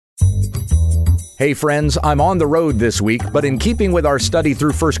Hey friends, I'm on the road this week, but in keeping with our study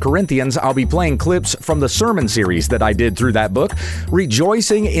through 1 Corinthians, I'll be playing clips from the sermon series that I did through that book,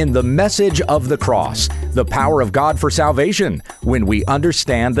 rejoicing in the message of the cross, the power of God for salvation when we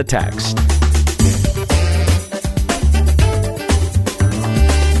understand the text.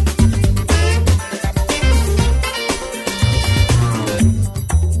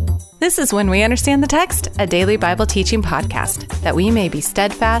 This is When We Understand the Text, a daily Bible teaching podcast, that we may be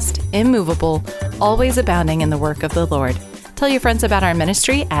steadfast, immovable, always abounding in the work of the Lord. Tell your friends about our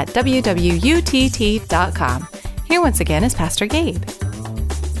ministry at www.utt.com. Here once again is Pastor Gabe.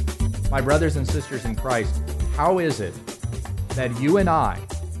 My brothers and sisters in Christ, how is it that you and I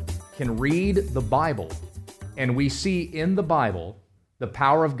can read the Bible and we see in the Bible the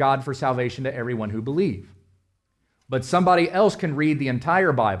power of God for salvation to everyone who believes? But somebody else can read the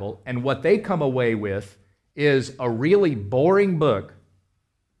entire Bible, and what they come away with is a really boring book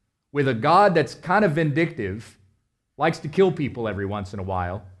with a God that's kind of vindictive, likes to kill people every once in a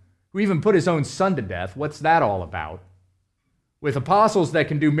while, who even put his own son to death. What's that all about? With apostles that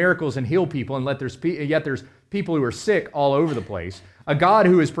can do miracles and heal people, and yet there's people who are sick all over the place. A God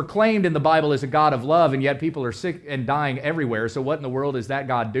who is proclaimed in the Bible as a God of love, and yet people are sick and dying everywhere. So what in the world is that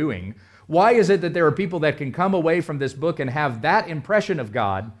God doing? Why is it that there are people that can come away from this book and have that impression of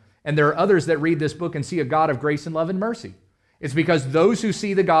God, and there are others that read this book and see a God of grace and love and mercy? It's because those who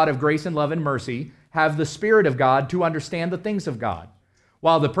see the God of grace and love and mercy have the Spirit of God to understand the things of God,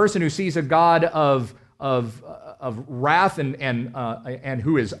 while the person who sees a God of wrath and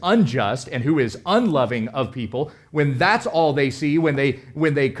who is unjust and who is unloving of people, when that's all they see when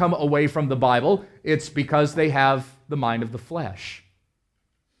they come away from the Bible, it's because they have the mind of the flesh.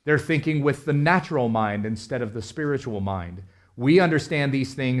 They're thinking with the natural mind instead of the spiritual mind. We understand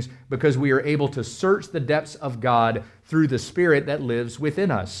these things because we are able to search the depths of God through the Spirit that lives within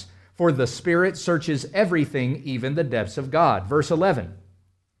us. For the Spirit searches everything, even the depths of God. Verse 11,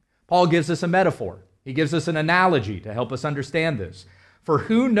 Paul gives us a metaphor. He gives us an analogy to help us understand this. For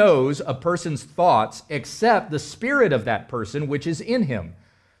who knows a person's thoughts except the spirit of that person which is in him?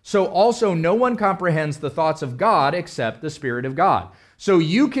 So also no one comprehends the thoughts of God except the Spirit of God. So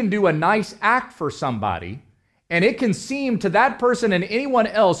you can do a nice act for somebody, and it can seem to that person and anyone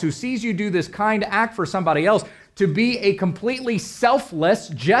else who sees you do this kind act for somebody else to be a completely selfless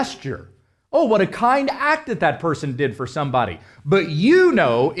gesture. Oh, what a kind act that person did for somebody. But you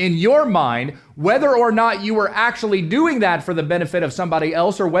know in your mind whether or not you were actually doing that for the benefit of somebody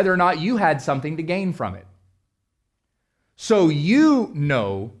else or whether or not you had something to gain from it. So you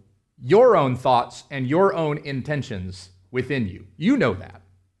know your own thoughts and your own intentions within you. You know that.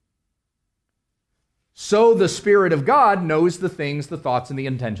 So the Spirit of God knows the things, the thoughts, and the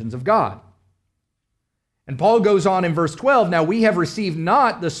intentions of God. And Paul goes on in verse 12, now we have received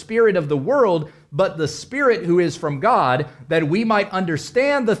not the spirit of the world, but the Spirit who is from God, that we might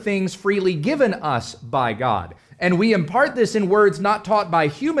understand the things freely given us by God. And we impart this in words not taught by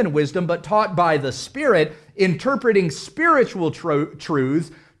human wisdom, but taught by the Spirit, interpreting spiritual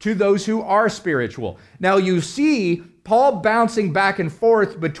truths to those who are spiritual. Now you see Paul bouncing back and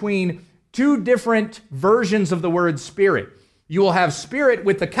forth between two different versions of the word Spirit. You will have Spirit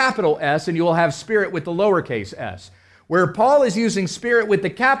with the capital S, and you will have Spirit with the lowercase s. Where Paul is using Spirit with the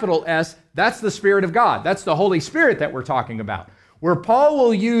capital S, that's the Spirit of God. That's the Holy Spirit that we're talking about. Where Paul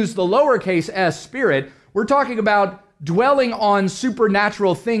will use the lowercase s, Spirit, we're talking about dwelling on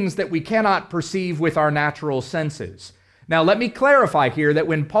supernatural things that we cannot perceive with our natural senses. Now, let me clarify here that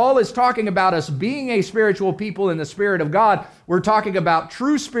when Paul is talking about us being a spiritual people in the Spirit of God, we're talking about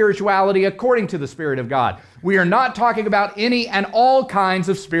true spirituality according to the Spirit of God. We are not talking about any and all kinds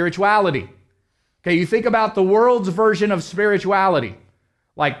of spirituality. Okay, you think about the world's version of spirituality,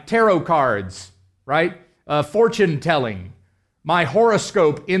 like tarot cards, right? Fortune telling, my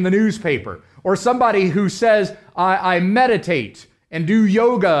horoscope in the newspaper, or somebody who says, I meditate and do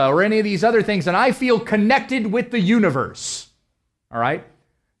yoga or any of these other things, and I feel connected with the universe. All right?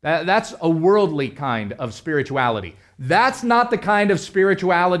 That's a worldly kind of spirituality. That's not the kind of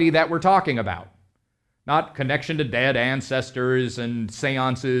spirituality that we're talking about. Not connection to dead ancestors and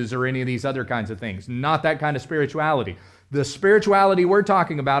seances or any of these other kinds of things. Not that kind of spirituality. The spirituality we're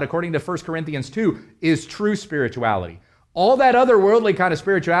talking about, according to 1 Corinthians 2, is true spirituality. All that other worldly kind of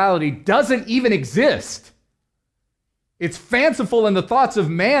spirituality doesn't even exist. It's fanciful in the thoughts of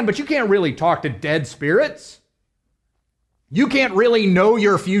man, but you can't really talk to dead spirits. You can't really know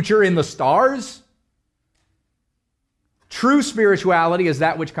your future in the stars. True spirituality is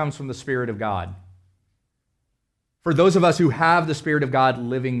that which comes from the Spirit of God. For those of us who have the Spirit of God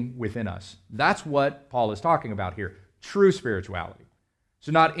living within us. That's what Paul is talking about here. True spirituality.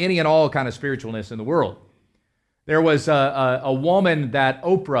 So not any and all kind of spiritualness in the world. There was a woman that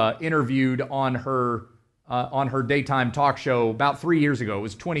Oprah interviewed on her daytime talk show about 3 years ago. It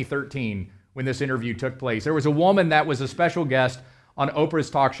was 2013 when this interview took place. There was a woman that was a special guest on Oprah's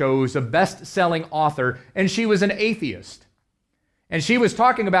talk show who was a best-selling author, and she was an atheist. And she was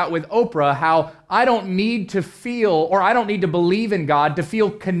talking about with Oprah how I don't need to feel, or I don't need to believe in God to feel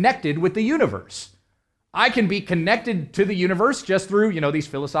connected with the universe. I can be connected to the universe just through, these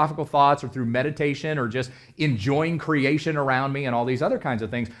philosophical thoughts or through meditation or just enjoying creation around me and all these other kinds of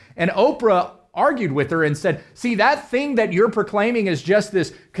things. And Oprah argued with her and said, see, that thing that you're proclaiming is just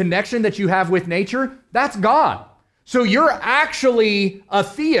this connection that you have with nature, that's God. So you're actually a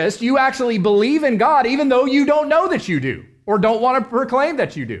theist. You actually believe in God, even though you don't know that you do or don't want to proclaim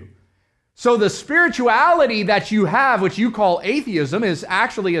that you do. So the spirituality that you have, which you call atheism, is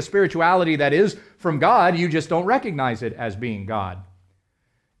actually a spirituality that is from God. You just don't recognize it as being God.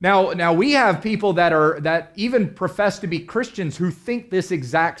 Now we have people that even profess to be Christians who think this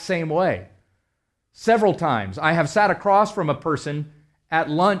exact same way. Several times I have sat across from a person at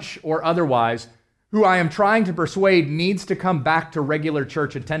lunch or otherwise who I am trying to persuade needs to come back to regular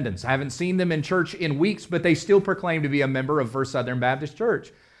church attendance. I haven't seen them in church in weeks, but they still proclaim to be a member of First Southern Baptist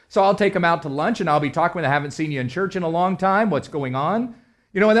Church. So I'll take them out to lunch and I'll be talking with them. I haven't seen you in church in a long time. What's going on?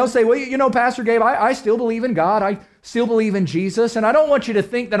 And they'll say, well, Pastor Gabe, I still believe in God. I still believe in Jesus. And I don't want you to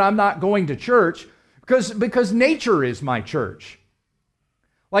think that I'm not going to church because nature is my church.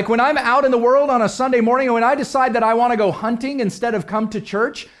 Like when I'm out in the world on a Sunday morning and when I decide that I want to go hunting instead of come to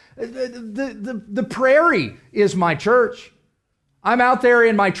church, the prairie is my church. I'm out there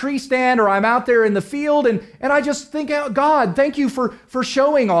in my tree stand or I'm out there in the field and I just think, God, thank you for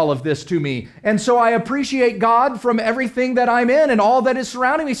showing all of this to me. And so I appreciate God from everything that I'm in and all that is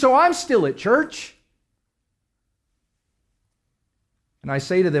surrounding me. So I'm still at church. And I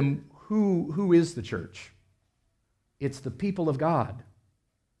say to them, who is the church? It's the people of God.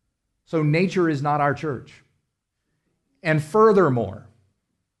 So nature is not our church. And furthermore,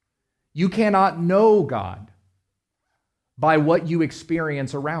 you cannot know God by what you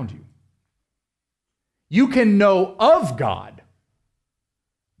experience around you. You can know of God,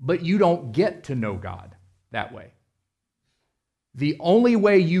 but you don't get to know God that way. The only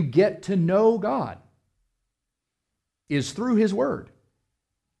way you get to know God is through His Word.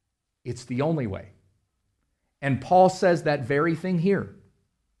 It's the only way. And Paul says that very thing here.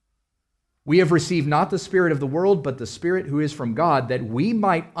 We have received not the spirit of the world, but the Spirit who is from God, that we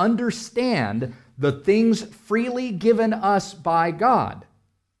might understand the things freely given us by God.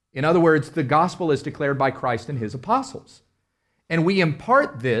 In other words, the gospel is declared by Christ and His apostles. And we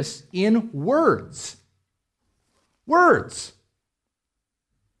impart this in words. Words.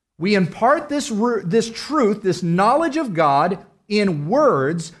 We impart this truth, this knowledge of God in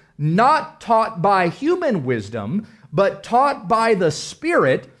words, not taught by human wisdom, but taught by the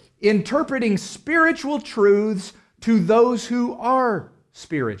Spirit, interpreting spiritual truths to those who are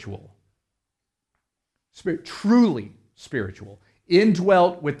spiritual. Truly spiritual,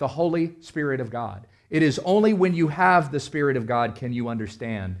 indwelt with the Holy Spirit of God. It is only when you have the Spirit of God can you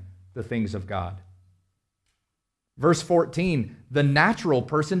understand the things of God. Verse 14, the natural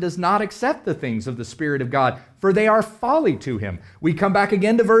person does not accept the things of the Spirit of God, for they are folly to him. We come back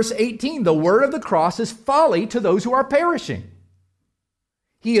again to verse 18. The word of the cross is folly to those who are perishing.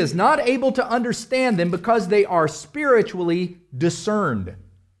 He is not able to understand them because they are spiritually discerned.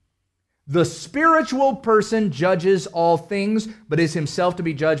 The spiritual person judges all things, but is himself to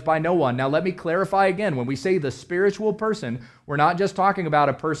be judged by no one. Now let me clarify again. When we say the spiritual person, we're not just talking about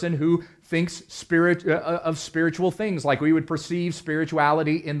a person who thinks of spiritual things like we would perceive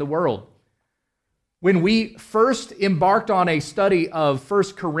spirituality in the world. When we first embarked on a study of 1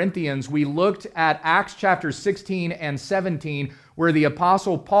 Corinthians, we looked at Acts chapters 16 and 17, where the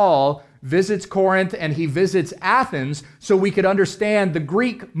Apostle Paul visits Corinth and he visits Athens so we could understand the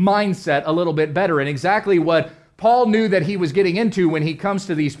Greek mindset a little bit better and exactly what Paul knew that he was getting into when he comes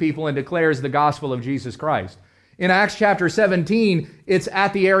to these people and declares the gospel of Jesus Christ. In Acts chapter 17, it's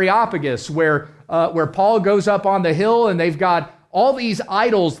at the Areopagus where Paul goes up on the hill and they've got all these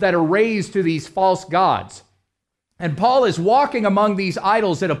idols that are raised to these false gods. And Paul is walking among these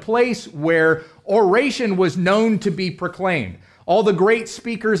idols at a place where oration was known to be proclaimed. All the great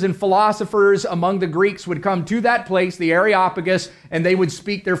speakers and philosophers among the Greeks would come to that place, the Areopagus, and they would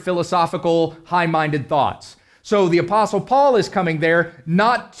speak their philosophical, high-minded thoughts. So the Apostle Paul is coming there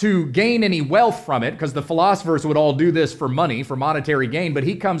not to gain any wealth from it, because the philosophers would all do this for money, for monetary gain, but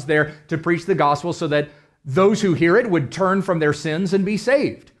he comes there to preach the gospel so that those who hear it would turn from their sins and be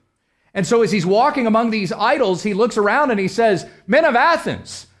saved. And so as he's walking among these idols, he looks around and he says, "Men of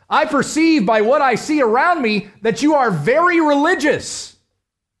Athens, I perceive by what I see around me that you are very religious."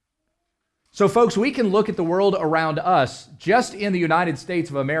 So folks, we can look at the world around us just in the United States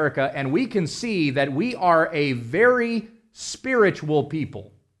of America, and we can see that we are a very spiritual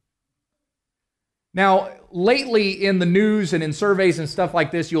people. Now, lately in the news and in surveys and stuff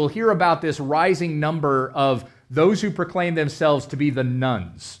like this, you'll hear about this rising number of those who proclaim themselves to be the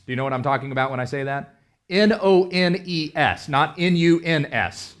nuns. Do you know what I'm talking about when I say that? N-O-N-E-S, not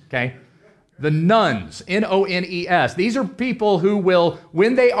N-U-N-S, okay? The nuns, N-O-N-E-S. These are people who will,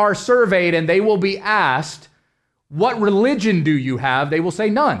 when they are surveyed and they will be asked, "What religion do you have?" they will say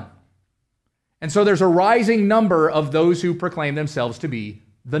none. And so there's a rising number of those who proclaim themselves to be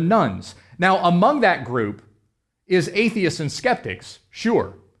the nuns. Now, among that group is atheists and skeptics,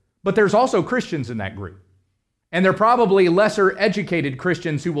 sure, but there's also Christians in that group. And they're probably lesser educated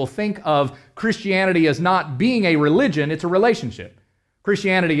Christians who will think of Christianity as not being a religion, it's a relationship.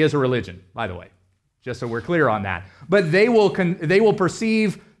 Christianity is a religion, by the way, just so we're clear on that. But they will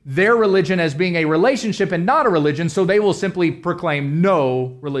perceive their religion as being a relationship and not a religion, so they will simply proclaim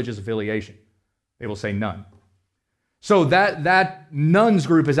no religious affiliation. They will say none. So that nuns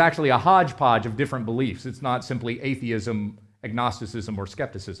group is actually a hodgepodge of different beliefs. It's not simply atheism, agnosticism, or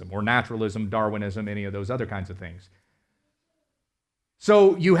skepticism, or naturalism, Darwinism, any of those other kinds of things.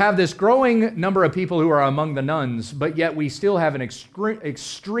 So you have this growing number of people who are among the nuns, but yet we still have an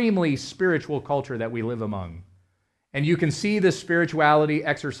extremely spiritual culture that we live among. And you can see this spirituality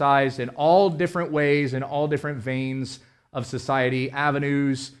exercised in all different ways, in all different veins of society,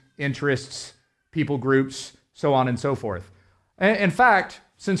 avenues, interests, people groups, so on and so forth. In fact,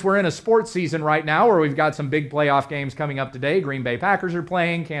 since we're in a sports season right now where we've got some big playoff games coming up today, Green Bay Packers are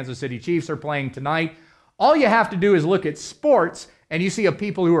playing, Kansas City Chiefs are playing tonight, all you have to do is look at sports and you see a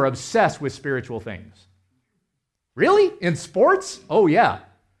people who are obsessed with spiritual things. Really? In sports? Oh, yeah.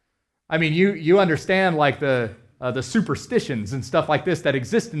 I mean, you understand like the superstitions and stuff like this that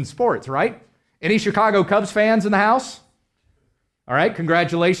exist in sports, right? Any Chicago Cubs fans in the house? All right,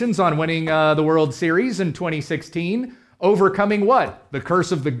 congratulations on winning the World Series in 2016. Overcoming what? The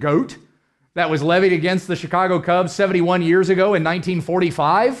curse of the GOAT that was levied against the Chicago Cubs 71 years ago in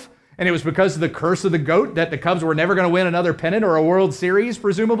 1945. And it was because of the curse of the GOAT that the Cubs were never going to win another pennant or a World Series,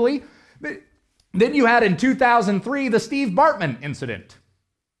 presumably. Then you had in 2003 the Steve Bartman incident.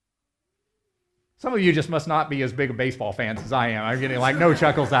 Some of you just must not be as big of baseball fans as I am. I'm getting like no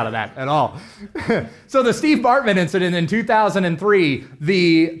chuckles out of that at all. So the Steve Bartman incident in 2003,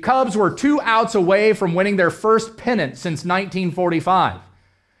 the Cubs were 2 outs away from winning their first pennant since 1945.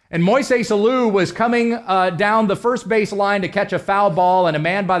 And Moises Alou was coming down the first base line to catch a foul ball, and a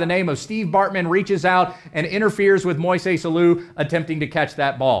man by the name of Steve Bartman reaches out and interferes with Moises Alou attempting to catch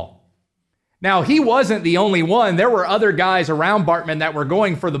that ball. Now, he wasn't the only one. There were other guys around Bartman that were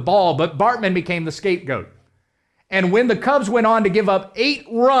going for the ball, but Bartman became the scapegoat. And when the Cubs went on to give up 8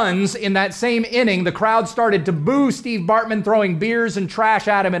 runs in that same inning, the crowd started to boo Steve Bartman, throwing beers and trash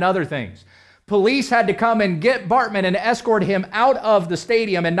at him and other things. Police had to come and get Bartman and escort him out of the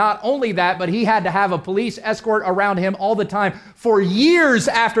stadium. And not only that, but he had to have a police escort around him all the time for years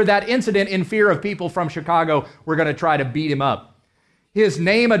after that incident, in fear of people from Chicago were going to try to beat him up. His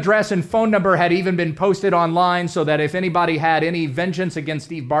name, address, and phone number had even been posted online so that if anybody had any vengeance against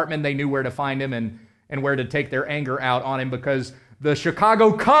Steve Bartman, they knew where to find him and where to take their anger out on him, because the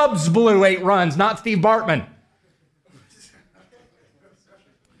Chicago Cubs blew 8 runs, not Steve Bartman.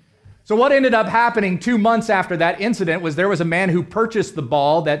 So what ended up happening 2 months after that incident was there was a man who purchased the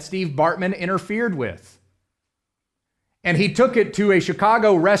ball that Steve Bartman interfered with. And he took it to a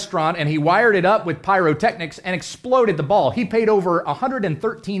Chicago restaurant and he wired it up with pyrotechnics and exploded the ball. He paid over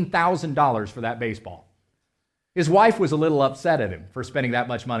 $113,000 for that baseball. His wife was a little upset at him for spending that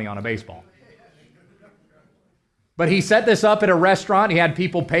much money on a baseball. But he set this up at a restaurant. He had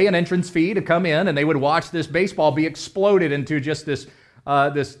people pay an entrance fee to come in, and they would watch this baseball be exploded into just this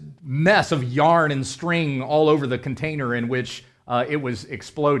mess of yarn and string all over the container in which it was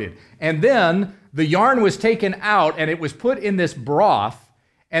exploded. And then the yarn was taken out and it was put in this broth,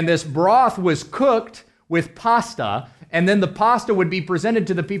 and this broth was cooked with pasta, and then the pasta would be presented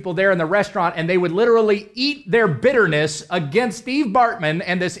to the people there in the restaurant, and they would literally eat their bitterness against Steve Bartman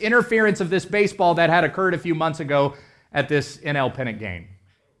and this interference of this baseball that had occurred a few months ago at this NL pennant game.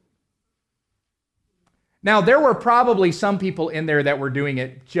 Now, there were probably some people in there that were doing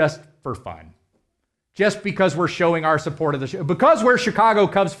it just for fun. Just because we're showing our support of the show. Because we're Chicago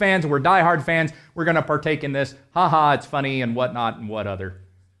Cubs fans and we're diehard fans, we're going to partake in this. Ha ha, it's funny and whatnot and what other.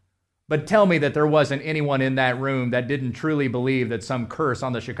 But tell me that there wasn't anyone in that room that didn't truly believe that some curse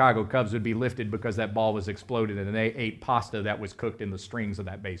on the Chicago Cubs would be lifted because that ball was exploded and they ate pasta that was cooked in the strings of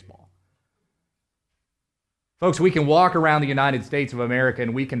that baseball. Folks, we can walk around the United States of America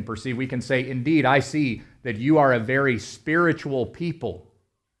and we can say, indeed, I see that you are a very spiritual people.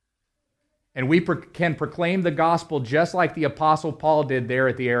 And we can proclaim the gospel just like the Apostle Paul did there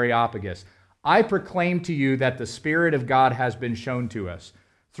at the Areopagus. I proclaim to you that the Spirit of God has been shown to us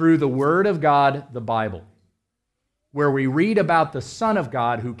through the Word of God, the Bible, where we read about the Son of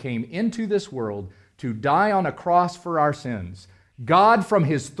God who came into this world to die on a cross for our sins. God from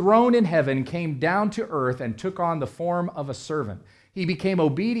his throne in heaven came down to earth and took on the form of a servant. He became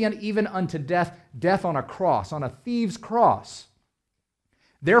obedient even unto death, death on a cross, on a thief's cross.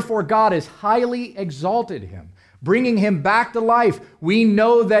 Therefore, God has highly exalted him, bringing him back to life. We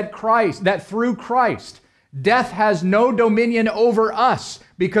know that through Christ, death has no dominion over us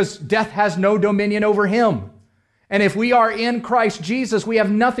because death has no dominion over him. And if we are in Christ Jesus, we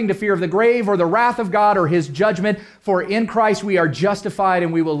have nothing to fear of the grave or the wrath of God or his judgment, for in Christ we are justified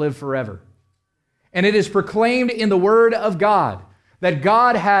and we will live forever. And it is proclaimed in the Word of God that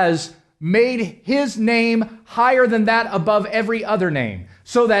God has made his name higher than that above every other name,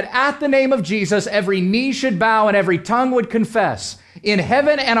 so that at the name of Jesus every knee should bow and every tongue would confess in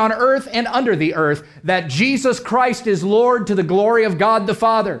heaven and on earth and under the earth that Jesus Christ is Lord, to the glory of God the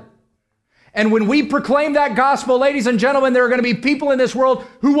Father. And when we proclaim that gospel, ladies and gentlemen, there are going to be people in this world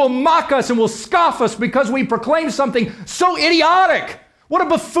who will mock us and will scoff us because we proclaim something so idiotic. What a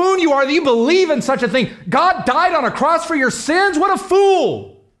buffoon you are that you believe in such a thing. God died on a cross for your sins? What a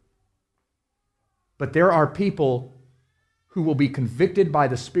fool. But there are people who will be convicted by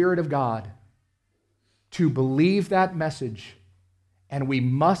the Spirit of God to believe that message. And we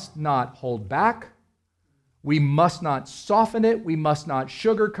must not hold back. We must not soften it. We must not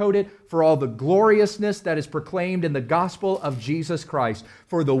sugarcoat it for all the gloriousness that is proclaimed in the gospel of Jesus Christ.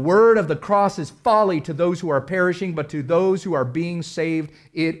 For the word of the cross is folly to those who are perishing, but to those who are being saved,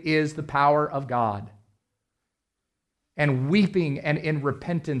 it is the power of God. And weeping and in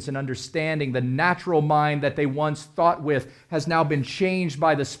repentance and understanding, the natural mind that they once thought with has now been changed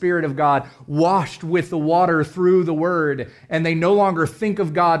by the Spirit of God, washed with the water through the Word. And they no longer think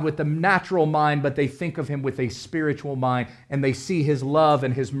of God with the natural mind, but they think of him with a spiritual mind. And they see his love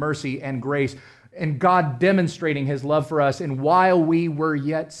and his mercy and grace, and God demonstrating his love for us. And while we were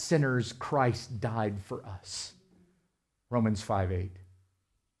yet sinners, Christ died for us. Romans 5:8.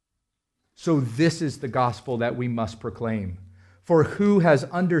 So this is the gospel that we must proclaim. For who has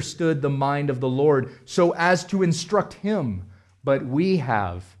understood the mind of the Lord so as to instruct him? But we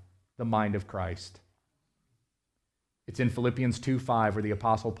have the mind of Christ. It's in Philippians 2:5 where the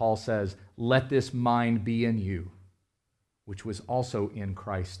Apostle Paul says, let this mind be in you, which was also in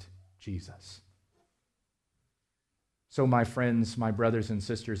Christ Jesus. So my friends, my brothers and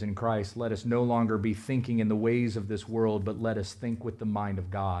sisters in Christ, let us no longer be thinking in the ways of this world, but let us think with the mind of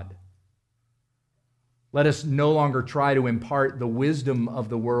God. Let us no longer try to impart the wisdom of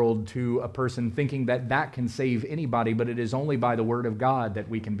the world to a person thinking that that can save anybody, but it is only by the Word of God that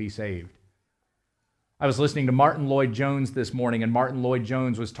we can be saved. I was listening to Martin Lloyd-Jones this morning, and Martin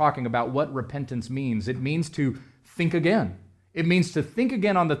Lloyd-Jones was talking about what repentance means. It means to think again. It means to think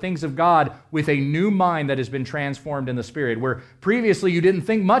again on the things of God with a new mind that has been transformed in the Spirit, where previously you didn't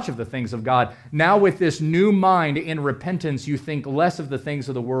think much of the things of God. Now with this new mind in repentance, you think less of the things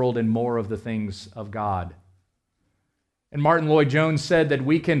of the world and more of the things of God. And Martin Lloyd-Jones said that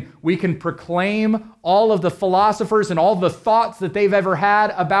we can proclaim all of the philosophers and all the thoughts that they've ever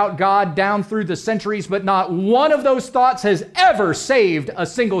had about God down through the centuries, but not one of those thoughts has ever saved a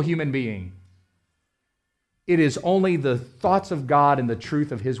single human being. It is only the thoughts of God and the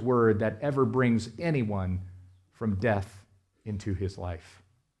truth of his word that ever brings anyone from death into his life.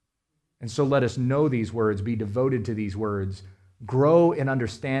 And so let us know these words, be devoted to these words, grow in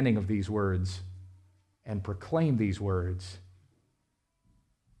understanding of these words, and proclaim these words,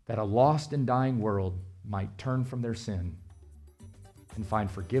 that a lost and dying world might turn from their sin and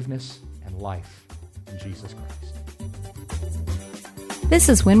find forgiveness and life in Jesus Christ. This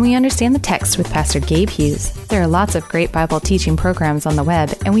is When We Understand the Text with Pastor Gabe Hughes. There are lots of great Bible teaching programs on the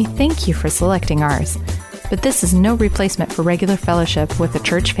web, and we thank you for selecting ours. But this is no replacement for regular fellowship with the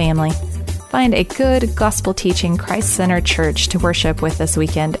church family. Find a good, gospel-teaching, Christ-centered church to worship with this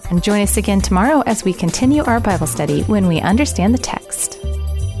weekend, and join us again tomorrow as we continue our Bible study when we understand the text.